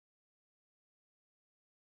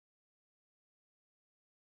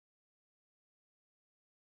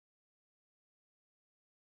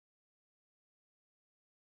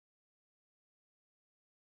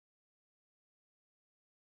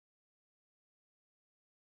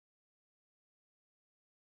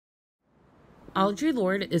Audre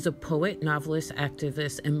Lorde is a poet, novelist,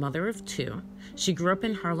 activist, and mother of two. She grew up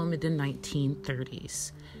in Harlem in the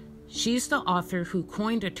 1930s. She's the author who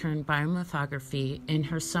coined the term biomythography in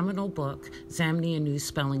her seminal book, Zamni, A New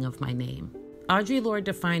Spelling of My Name. Audre Lorde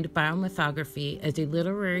defined biomythography as a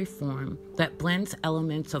literary form that blends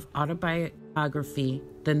elements of autobiography,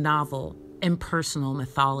 the novel, and personal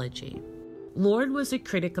mythology. Lorde was a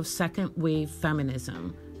critic of second-wave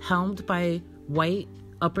feminism, helmed by white,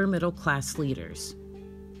 upper-middle-class leaders.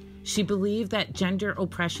 She believed that gender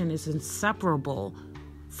oppression is inseparable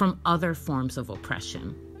from other forms of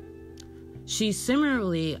oppression. She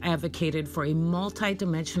similarly advocated for a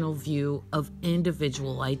multidimensional view of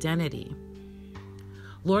individual identity.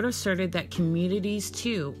 Lorde asserted that communities,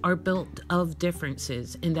 too, are built of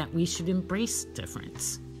differences and that we should embrace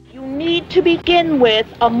difference. You need to begin with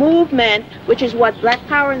a movement, which is what Black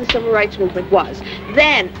Power and the Civil Rights Movement was.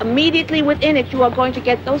 Then, immediately within it, you are going to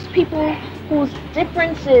get those people whose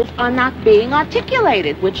differences are not being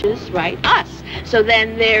articulated, which is, right, us. So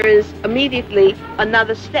then there is immediately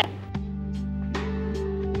another step.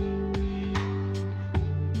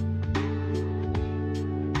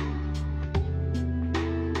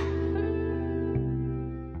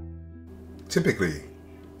 Typically,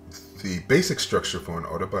 the basic structure for an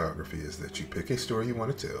autobiography is that you pick a story you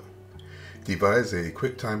want to tell, devise a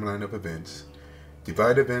quick timeline of events,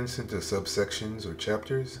 divide events into subsections or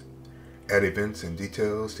chapters, add events and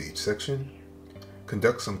details to each section,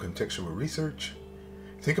 conduct some contextual research,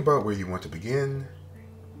 think about where you want to begin,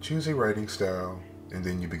 choose a writing style, and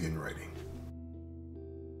then you begin writing.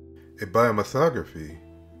 A biomythography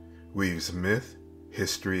weaves myth,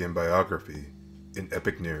 history, and biography in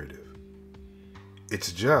epic narrative.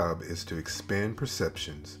 Its job is to expand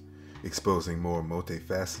perceptions, exposing more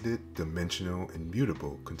multifaceted, dimensional, and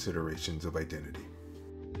mutable considerations of identity.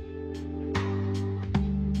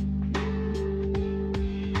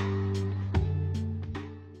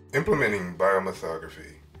 Implementing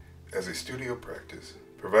biomythography as a studio practice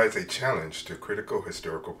provides a challenge to critical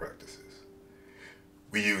historical practices.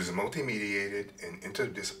 We use multi-mediated and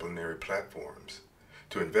interdisciplinary platforms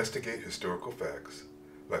to investigate historical facts,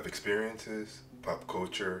 life experiences, pop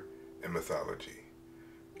culture, and mythology,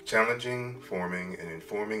 challenging, forming, and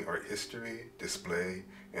informing art history, display,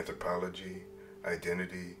 anthropology,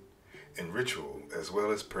 identity, and ritual, as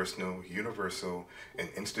well as personal, universal, and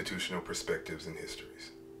institutional perspectives and histories.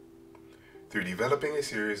 Through developing a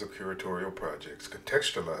series of curatorial projects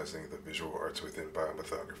contextualizing the visual arts within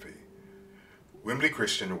biomythography,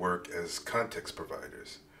 WimbleyChristion work as context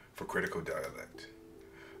providers for critical dialect,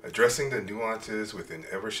 addressing the nuances within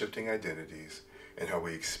ever-shifting identities and how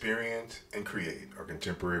we experience and create our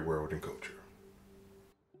contemporary world and culture.